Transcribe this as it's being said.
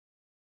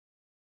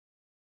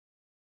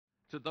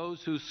To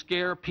those who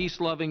scare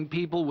peace-loving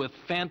people with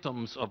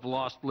phantoms of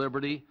lost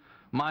liberty,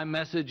 my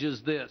message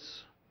is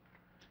this: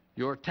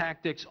 your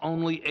tactics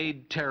only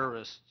aid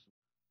terrorists.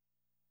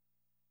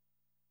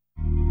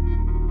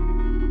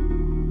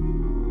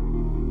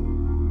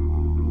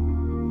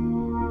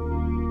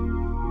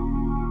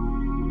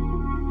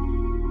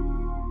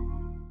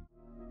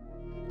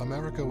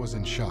 America was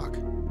in shock.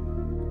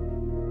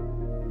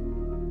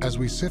 As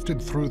we sifted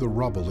through the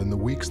rubble in the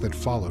weeks that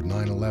followed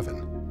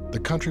 9/11, the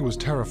country was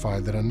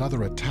terrified that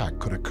another attack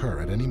could occur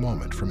at any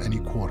moment from any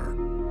quarter.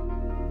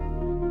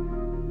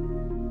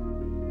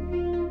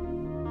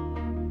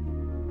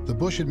 The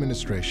Bush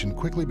administration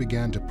quickly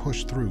began to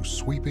push through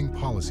sweeping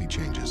policy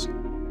changes.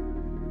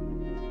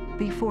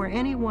 Before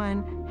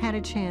anyone had a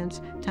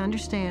chance to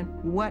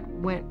understand what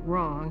went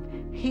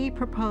wrong, he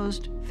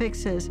proposed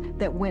fixes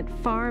that went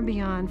far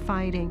beyond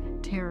fighting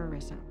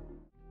terrorism.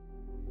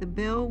 The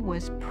bill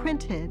was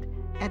printed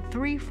at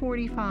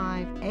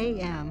 3:45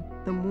 a.m.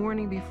 the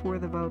morning before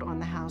the vote on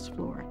the House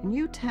floor. And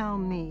you tell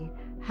me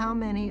how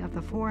many of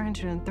the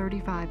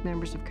 435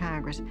 members of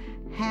Congress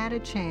had a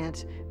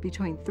chance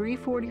between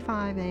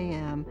 3:45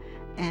 a.m.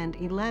 and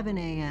 11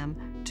 a.m.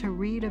 to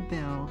read a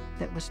bill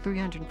that was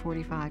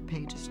 345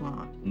 pages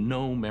long.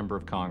 No member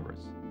of Congress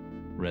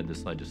read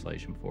this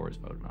legislation before it was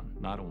voted on,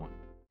 not a one.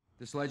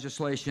 This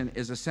legislation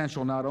is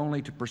essential not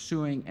only to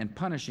pursuing and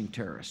punishing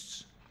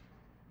terrorists,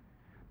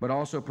 but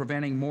also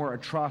preventing more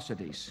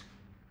atrocities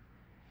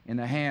in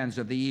the hands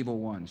of the evil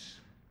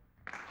ones.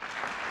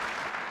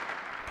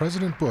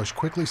 President Bush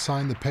quickly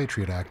signed the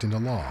Patriot Act into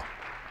law.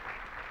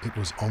 It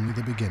was only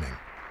the beginning.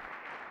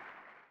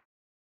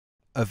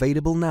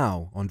 Available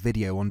now on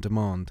video on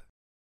demand.